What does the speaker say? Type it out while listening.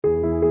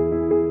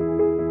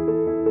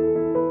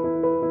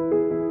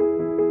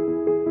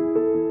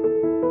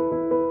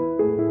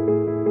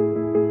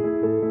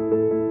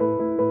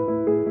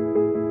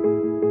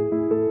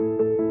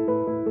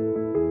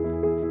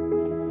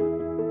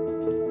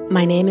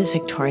My name is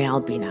Victoria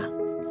Albina,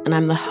 and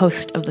I'm the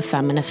host of the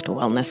Feminist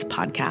Wellness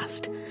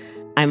Podcast.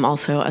 I'm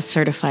also a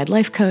certified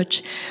life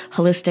coach,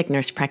 holistic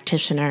nurse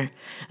practitioner,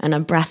 and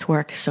a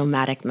breathwork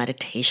somatic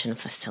meditation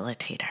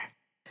facilitator.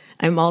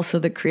 I'm also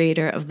the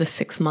creator of the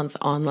 6-month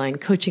online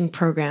coaching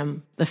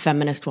program, The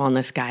Feminist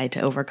Wellness Guide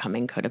to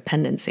Overcoming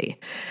Codependency,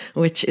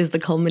 which is the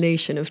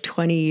culmination of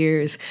 20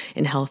 years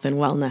in health and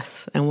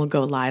wellness and will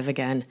go live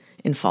again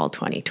in fall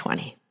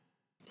 2020.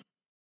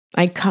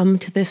 I come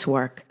to this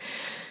work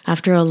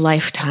after a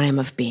lifetime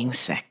of being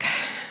sick.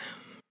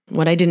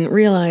 What I didn't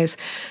realize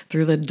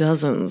through the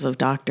dozens of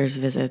doctor's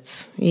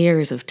visits,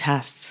 years of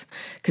tests,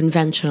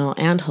 conventional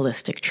and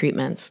holistic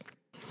treatments,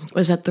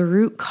 was that the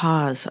root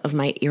cause of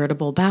my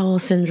irritable bowel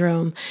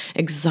syndrome,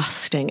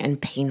 exhausting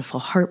and painful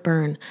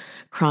heartburn,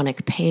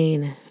 chronic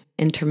pain,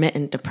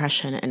 intermittent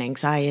depression and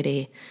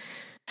anxiety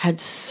had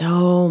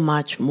so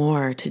much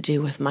more to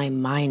do with my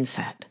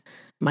mindset,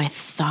 my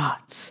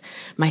thoughts,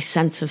 my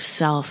sense of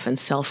self and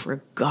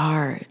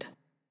self-regard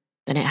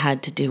than it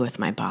had to do with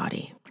my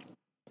body.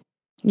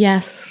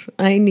 Yes,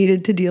 I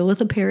needed to deal with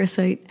a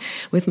parasite,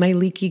 with my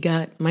leaky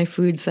gut, my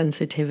food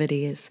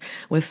sensitivities,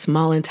 with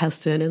small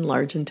intestine and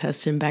large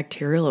intestine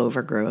bacterial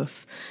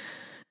overgrowth.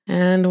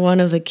 And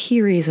one of the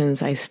key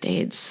reasons I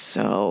stayed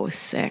so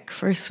sick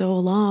for so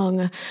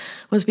long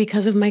was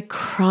because of my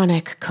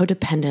chronic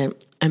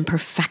codependent and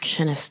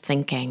perfectionist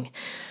thinking.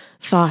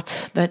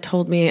 Thoughts that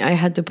told me I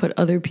had to put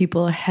other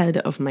people ahead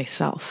of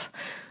myself,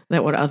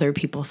 that what other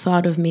people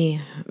thought of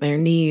me, their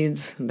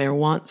needs, their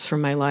wants for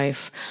my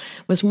life,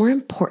 was more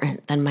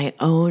important than my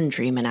own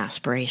dream and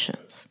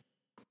aspirations.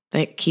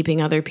 That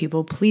keeping other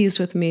people pleased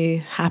with me,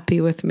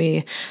 happy with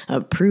me,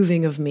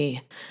 approving of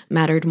me,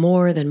 mattered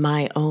more than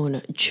my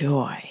own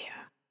joy.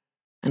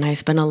 And I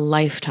spent a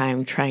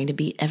lifetime trying to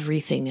be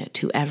everything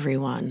to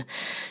everyone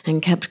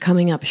and kept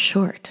coming up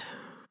short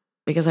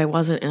because I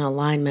wasn't in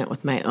alignment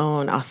with my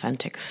own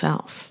authentic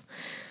self.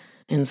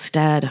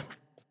 Instead,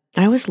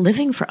 I was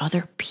living for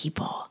other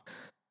people,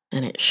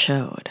 and it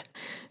showed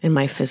in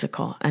my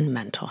physical and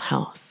mental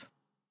health.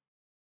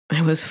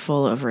 I was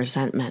full of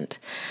resentment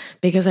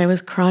because I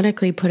was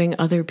chronically putting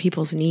other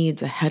people's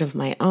needs ahead of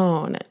my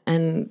own,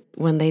 and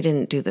when they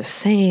didn't do the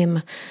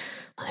same,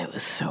 I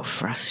was so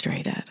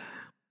frustrated.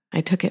 I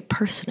took it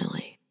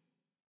personally,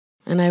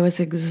 and I was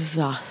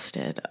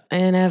exhausted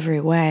in every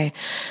way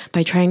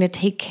by trying to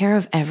take care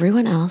of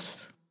everyone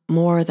else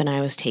more than I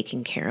was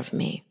taking care of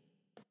me.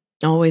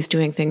 Always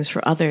doing things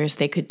for others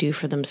they could do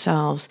for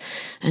themselves,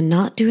 and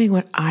not doing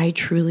what I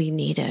truly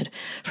needed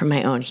for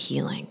my own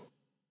healing.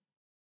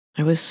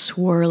 I was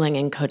swirling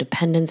in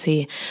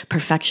codependency,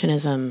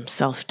 perfectionism,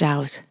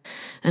 self-doubt,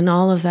 and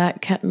all of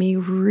that kept me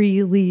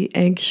really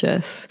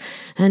anxious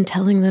and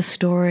telling the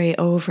story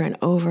over and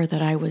over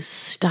that I was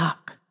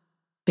stuck,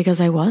 because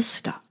I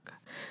was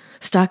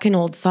stuck in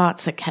old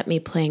thoughts that kept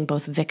me playing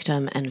both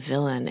victim and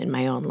villain in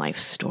my own life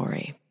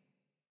story.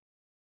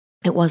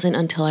 It wasn't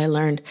until I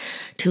learned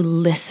to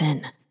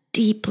listen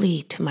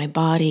deeply to my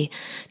body,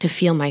 to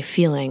feel my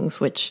feelings,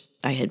 which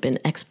I had been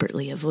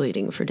expertly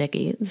avoiding for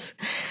decades,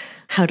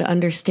 how to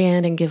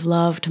understand and give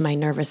love to my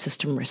nervous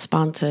system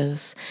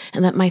responses,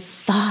 and that my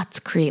thoughts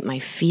create my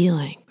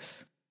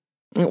feelings.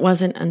 It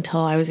wasn't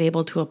until I was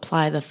able to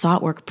apply the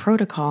thought work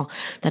protocol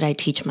that I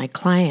teach my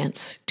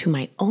clients to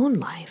my own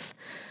life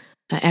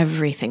that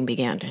everything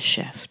began to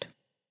shift.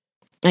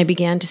 I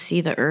began to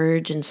see the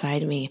urge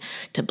inside me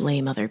to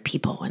blame other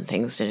people when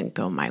things didn't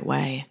go my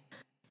way,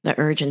 the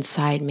urge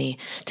inside me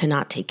to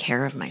not take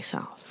care of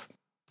myself,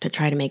 to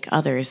try to make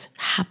others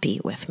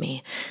happy with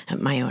me at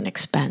my own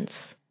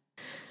expense.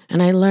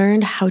 And I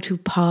learned how to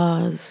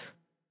pause,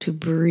 to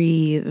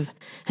breathe,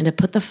 and to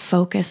put the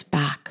focus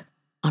back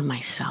on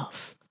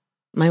myself,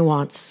 my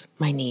wants,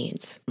 my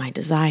needs, my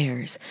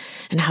desires,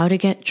 and how to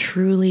get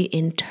truly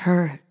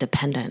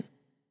interdependent,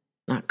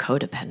 not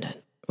codependent,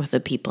 with the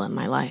people in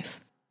my life.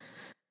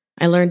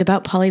 I learned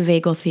about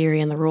polyvagal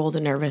theory and the role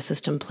the nervous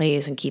system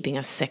plays in keeping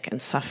us sick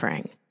and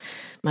suffering.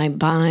 My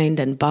mind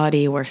and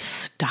body were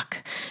stuck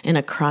in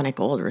a chronic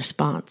old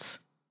response.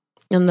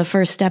 And the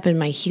first step in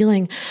my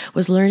healing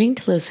was learning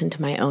to listen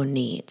to my own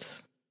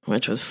needs,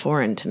 which was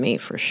foreign to me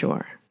for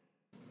sure.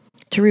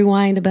 To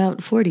rewind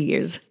about 40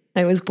 years,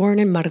 I was born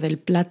in Mar del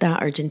Plata,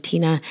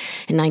 Argentina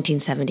in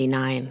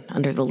 1979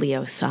 under the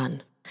Leo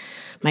sun.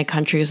 My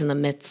country was in the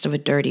midst of a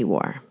dirty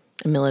war,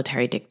 a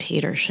military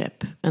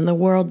dictatorship, and the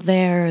world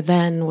there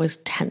then was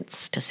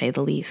tense, to say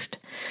the least.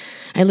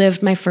 I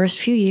lived my first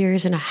few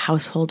years in a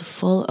household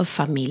full of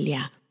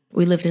familia.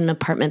 We lived in an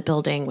apartment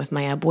building with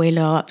my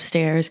abuelo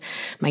upstairs,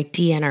 my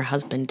tia and her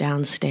husband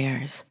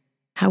downstairs.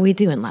 How we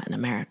do in Latin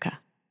America.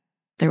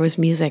 There was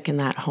music in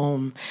that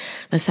home,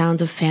 the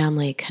sounds of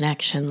family,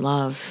 connection,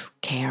 love,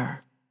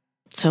 care.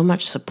 So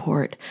much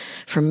support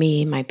for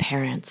me, my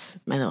parents,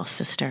 my little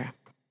sister.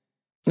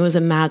 It was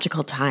a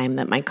magical time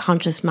that my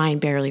conscious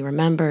mind barely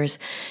remembers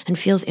and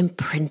feels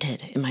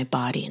imprinted in my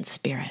body and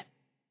spirit.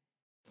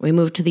 We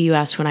moved to the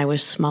U.S. when I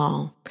was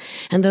small,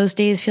 and those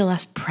days feel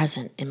less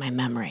present in my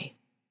memory.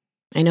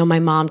 I know my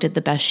mom did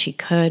the best she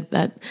could,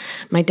 but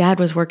my dad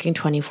was working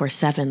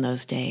 24/7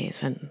 those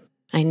days, and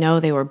I know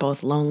they were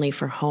both lonely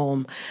for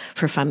home,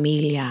 for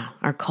familia,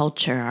 our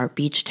culture, our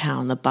beach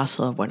town, the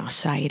bustle of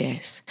Buenos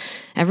Aires,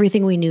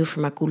 everything we knew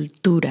from a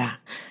cultura,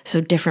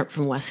 so different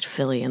from West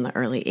Philly in the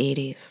early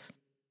 80s.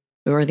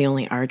 We were the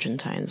only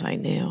Argentines I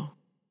knew.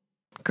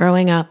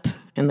 Growing up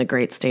in the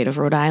great state of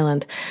Rhode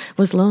Island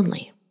was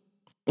lonely.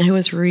 I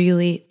was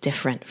really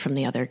different from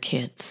the other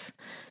kids.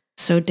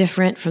 So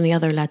different from the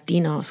other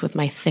Latinos with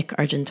my thick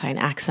Argentine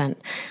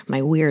accent,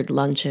 my weird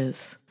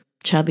lunches,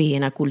 chubby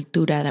in a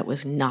cultura that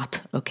was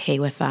not okay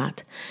with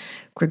that,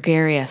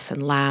 gregarious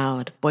and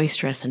loud,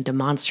 boisterous and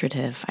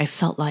demonstrative. I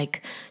felt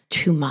like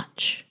too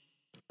much.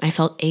 I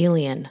felt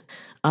alien,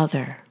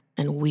 other,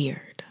 and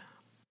weird.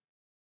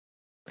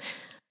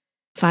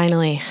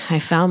 Finally, I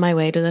found my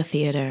way to the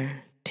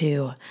theater,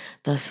 to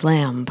the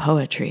slam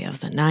poetry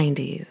of the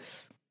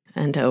 90s,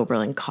 and to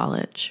Oberlin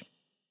College.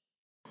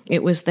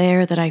 It was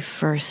there that I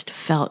first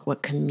felt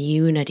what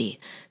community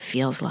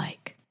feels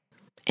like.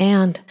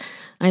 And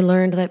I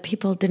learned that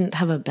people didn't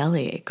have a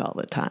bellyache all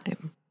the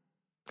time.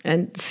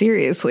 And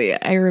seriously,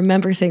 I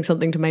remember saying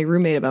something to my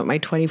roommate about my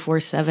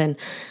 24/7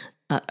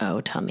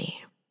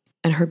 tummy.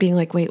 And her being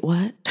like, wait,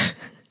 what?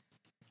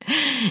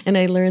 And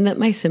I learned that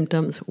my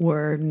symptoms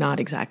were not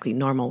exactly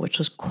normal, which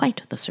was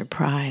quite the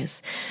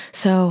surprise.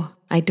 So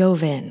I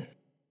dove in,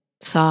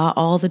 saw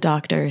all the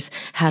doctors,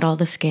 had all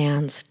the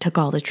scans, took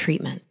all the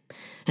treatment.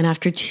 And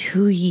after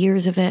 2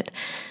 years of it,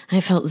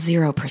 I felt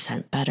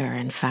 0% better.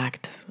 In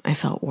fact, I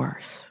felt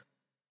worse.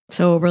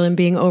 So Oberlin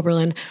being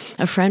Oberlin,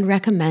 a friend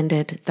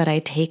recommended that I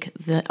take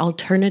the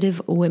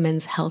alternative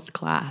women's health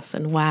class.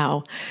 And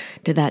wow,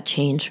 did that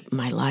change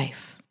my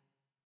life.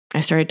 I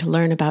started to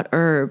learn about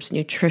herbs,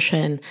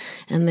 nutrition,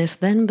 and this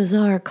then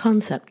bizarre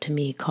concept to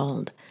me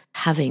called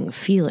having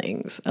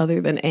feelings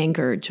other than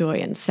anger, joy,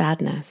 and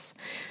sadness.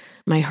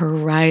 My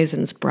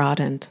horizons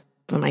broadened,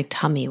 but my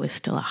tummy was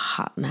still a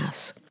hot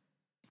mess.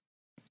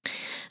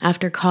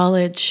 After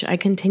college, I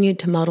continued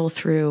to muddle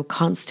through,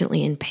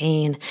 constantly in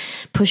pain,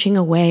 pushing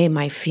away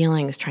my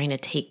feelings, trying to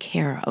take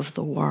care of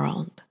the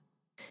world.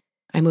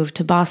 I moved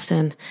to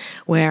Boston,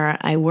 where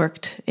I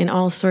worked in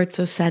all sorts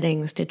of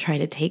settings to try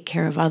to take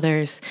care of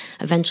others,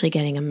 eventually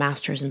getting a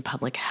master's in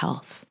public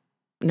health.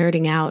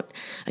 Nerding out,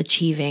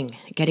 achieving,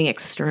 getting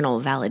external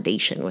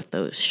validation with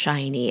those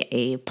shiny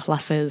A+,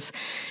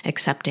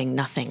 accepting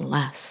nothing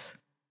less.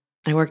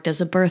 I worked as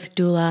a birth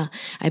doula.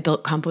 I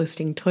built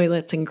composting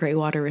toilets and gray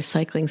water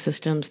recycling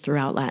systems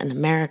throughout Latin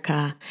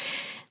America.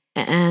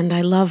 And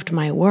I loved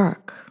my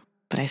work,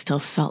 but I still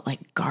felt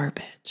like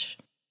garbage.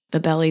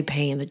 The belly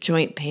pain, the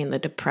joint pain, the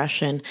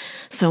depression,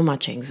 so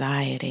much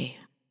anxiety.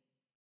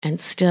 And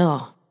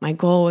still, my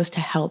goal was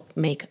to help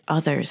make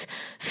others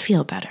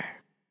feel better,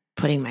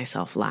 putting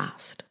myself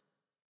last.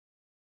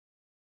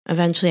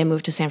 Eventually, I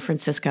moved to San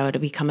Francisco to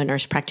become a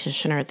nurse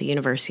practitioner at the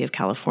University of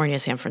California,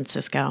 San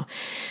Francisco.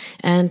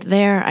 And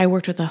there, I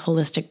worked with a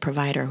holistic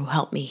provider who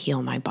helped me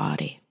heal my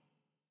body.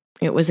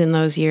 It was in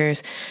those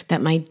years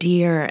that my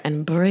dear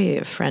and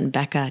brave friend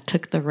Becca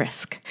took the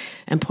risk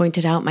and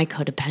pointed out my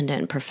codependent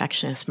and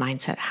perfectionist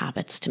mindset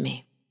habits to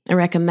me. I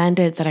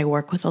recommended that I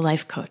work with a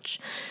life coach,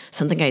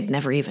 something I'd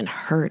never even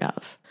heard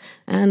of,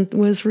 and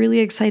was really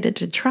excited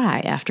to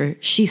try after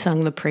she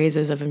sung the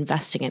praises of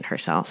investing in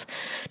herself,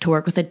 to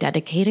work with a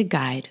dedicated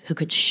guide who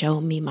could show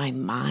me my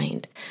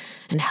mind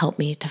and help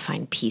me to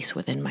find peace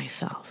within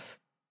myself.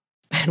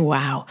 And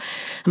wow,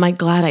 am I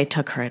glad I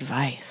took her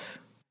advice.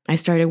 I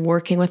started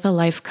working with a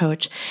life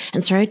coach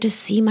and started to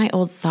see my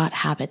old thought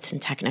habits in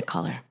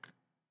Technicolor.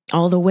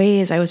 All the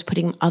ways I was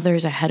putting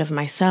others ahead of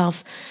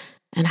myself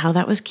and how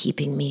that was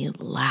keeping me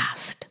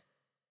last,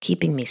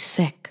 keeping me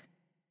sick,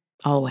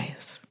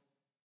 always.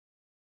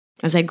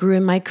 As I grew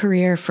in my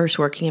career, first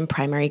working in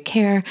primary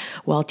care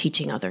while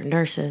teaching other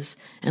nurses,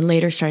 and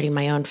later starting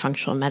my own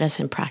functional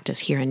medicine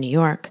practice here in New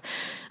York,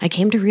 I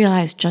came to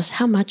realize just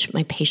how much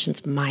my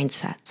patients'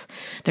 mindsets,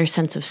 their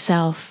sense of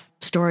self,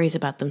 stories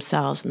about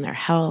themselves and their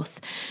health,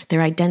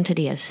 their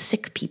identity as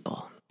sick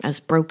people,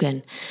 as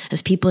broken,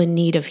 as people in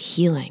need of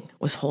healing,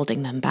 was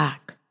holding them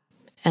back.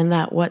 And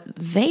that what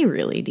they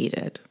really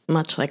needed,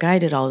 much like I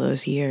did all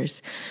those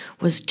years,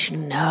 was to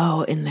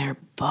know in their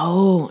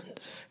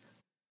bones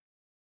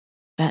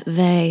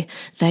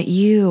that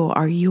you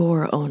are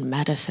your own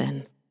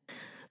medicine,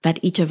 that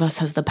each of us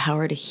has the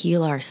power to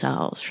heal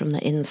ourselves from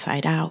the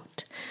inside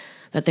out,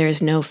 that there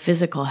is no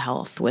physical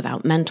health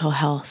without mental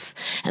health,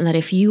 and that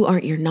if you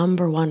aren't your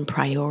number one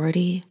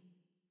priority,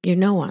 you're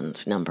no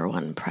one's number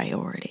one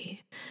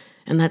priority.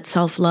 And that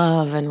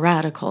self-love and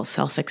radical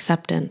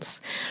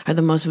self-acceptance are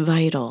the most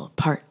vital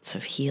parts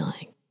of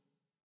healing.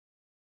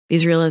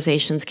 These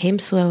realizations came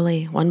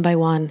slowly, one by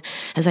one,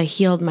 as I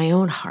healed my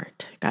own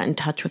heart, got in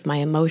touch with my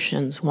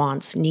emotions,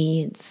 wants,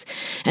 needs,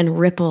 and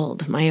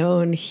rippled my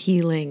own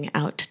healing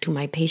out to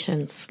my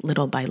patients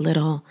little by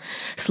little,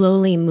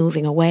 slowly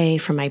moving away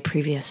from my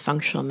previous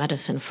functional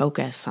medicine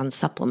focus on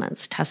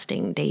supplements,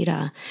 testing,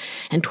 data,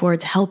 and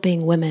towards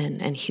helping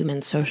women and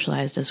humans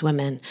socialized as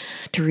women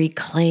to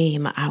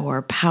reclaim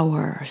our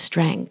power,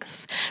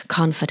 strength,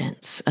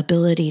 confidence,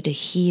 ability to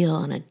heal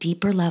on a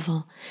deeper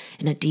level,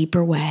 in a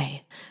deeper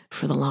way,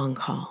 for the long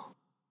haul.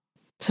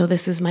 So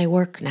this is my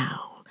work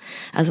now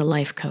as a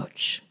life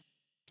coach,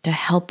 to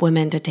help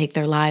women to take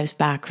their lives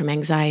back from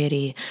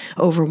anxiety,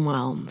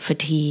 overwhelm,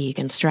 fatigue,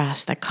 and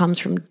stress that comes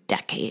from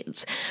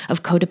decades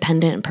of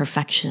codependent and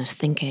perfectionist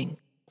thinking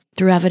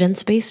through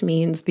evidence-based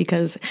means,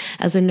 because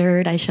as a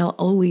nerd, I shall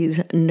always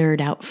nerd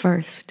out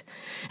first.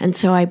 And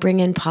so I bring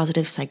in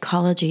positive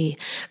psychology,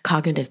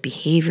 cognitive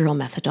behavioral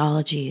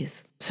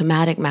methodologies,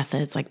 somatic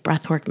methods like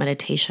breathwork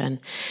meditation,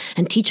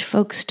 and teach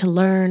folks to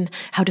learn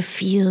how to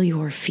feel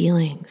your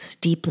feelings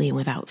deeply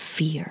without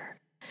fear.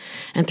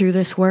 And through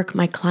this work,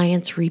 my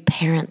clients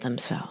reparent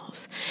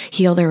themselves,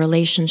 heal their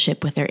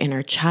relationship with their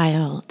inner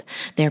child,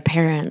 their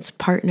parents,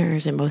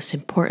 partners, and most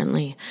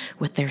importantly,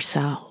 with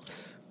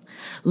themselves.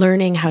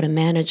 Learning how to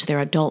manage their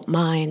adult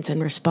minds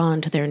and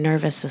respond to their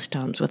nervous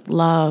systems with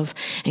love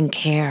and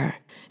care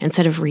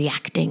instead of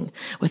reacting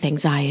with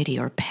anxiety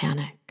or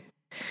panic.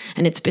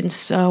 And it's been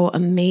so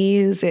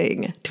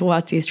amazing to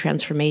watch these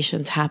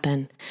transformations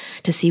happen,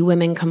 to see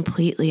women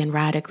completely and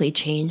radically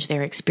change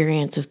their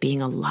experience of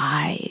being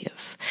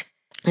alive,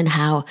 and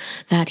how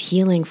that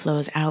healing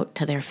flows out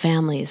to their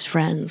families,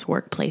 friends,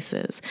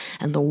 workplaces,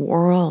 and the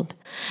world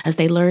as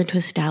they learn to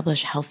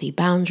establish healthy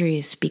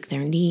boundaries, speak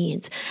their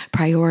needs,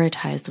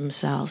 prioritize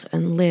themselves,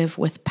 and live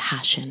with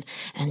passion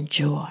and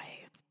joy.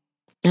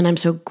 And I'm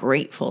so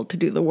grateful to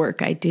do the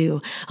work I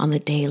do on the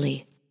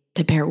daily,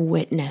 to bear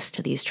witness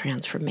to these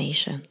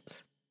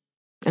transformations.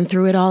 And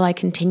through it all, I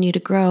continue to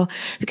grow,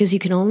 because you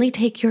can only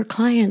take your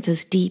clients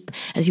as deep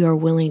as you are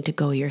willing to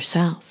go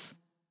yourself.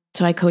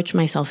 So I coach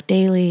myself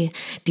daily,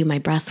 do my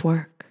breath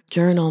work,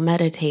 journal,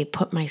 meditate,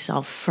 put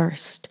myself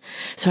first,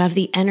 so I have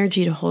the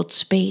energy to hold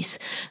space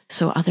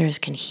so others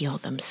can heal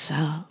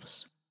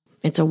themselves.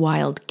 It's a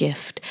wild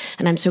gift,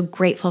 and I'm so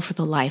grateful for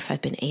the life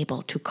I've been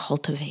able to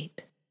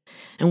cultivate.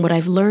 And what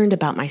I've learned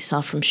about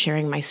myself from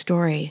sharing my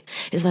story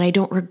is that I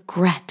don't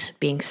regret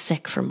being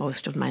sick for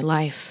most of my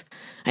life.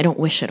 I don't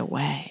wish it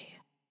away.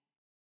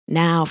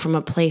 Now, from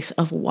a place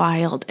of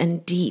wild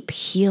and deep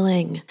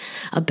healing,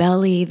 a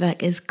belly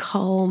that is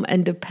calm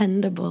and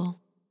dependable.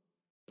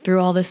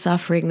 Through all the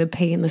suffering, the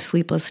pain, the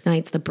sleepless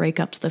nights, the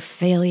breakups, the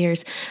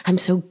failures, I'm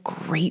so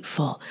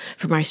grateful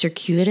for my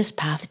circuitous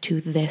path to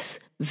this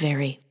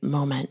very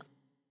moment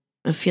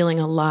of feeling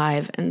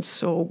alive and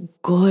so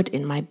good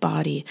in my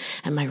body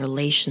and my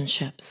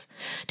relationships,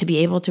 to be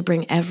able to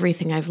bring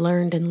everything I've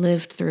learned and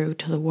lived through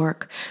to the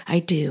work I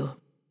do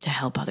to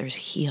help others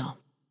heal.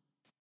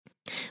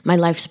 My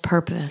life's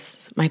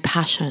purpose, my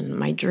passion,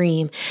 my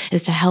dream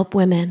is to help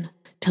women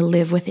to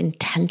live with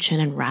intention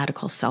and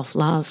radical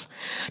self-love,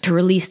 to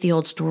release the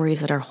old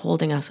stories that are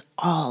holding us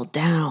all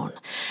down,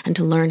 and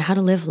to learn how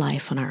to live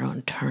life on our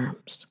own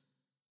terms.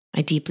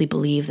 I deeply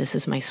believe this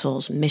is my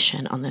soul's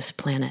mission on this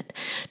planet,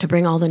 to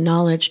bring all the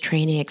knowledge,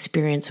 training,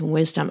 experience, and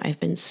wisdom I've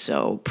been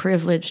so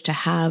privileged to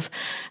have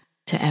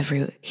to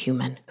every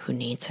human who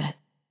needs it.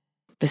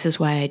 This is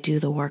why I do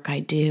the work I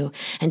do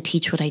and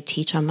teach what I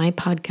teach on my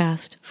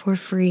podcast for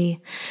free,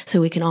 so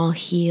we can all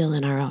heal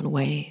in our own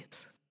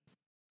ways.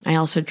 I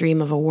also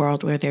dream of a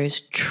world where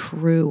there's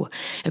true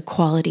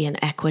equality and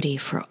equity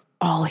for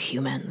all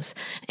humans,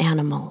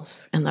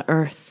 animals, and the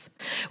earth,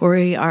 where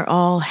we are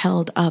all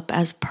held up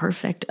as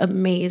perfect,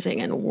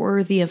 amazing, and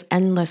worthy of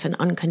endless and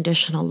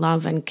unconditional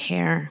love and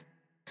care.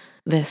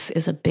 This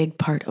is a big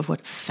part of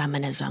what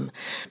feminism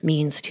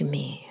means to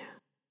me,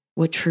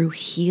 what true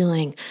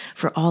healing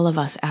for all of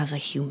us as a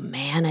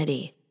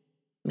humanity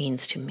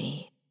means to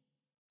me.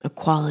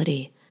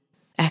 Equality,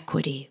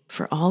 equity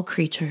for all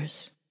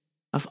creatures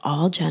of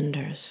all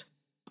genders,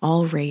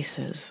 all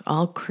races,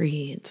 all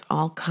creeds,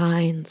 all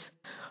kinds,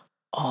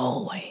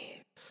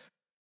 always.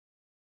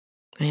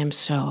 I am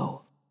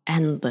so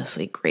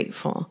endlessly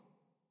grateful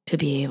to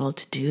be able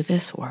to do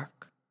this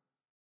work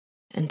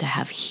and to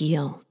have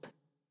healed,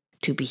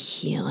 to be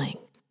healing,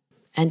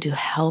 and to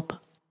help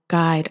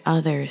guide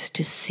others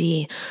to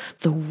see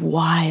the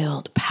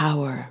wild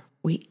power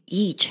we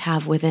each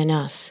have within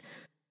us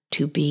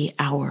to be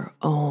our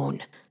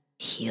own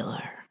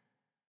healer.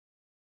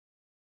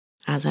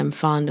 As I'm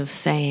fond of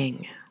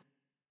saying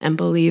and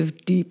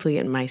believe deeply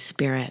in my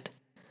spirit,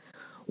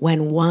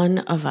 when one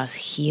of us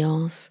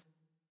heals,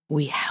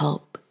 we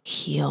help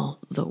heal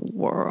the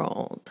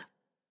world.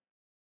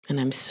 And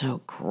I'm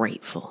so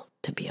grateful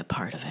to be a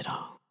part of it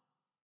all.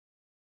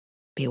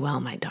 Be well,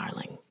 my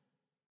darling.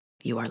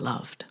 You are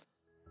loved.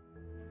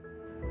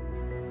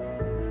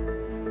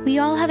 We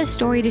all have a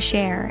story to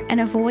share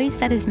and a voice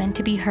that is meant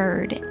to be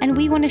heard, and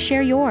we want to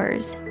share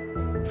yours.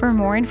 For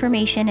more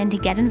information and to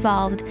get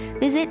involved,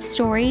 visit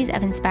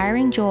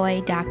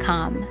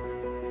storiesofinspiringjoy.com.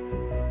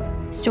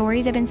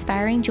 Stories of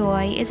Inspiring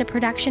Joy is a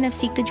production of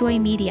Seek the Joy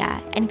Media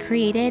and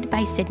created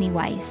by Sydney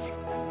Weiss.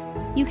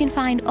 You can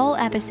find all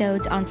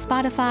episodes on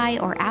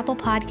Spotify or Apple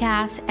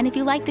Podcasts, and if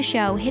you like the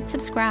show, hit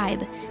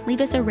subscribe,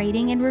 leave us a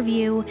rating and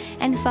review,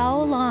 and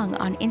follow along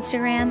on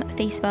Instagram,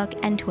 Facebook,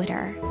 and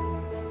Twitter.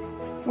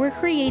 We're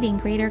creating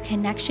greater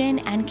connection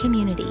and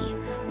community,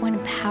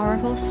 one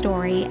powerful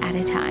story at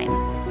a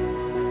time.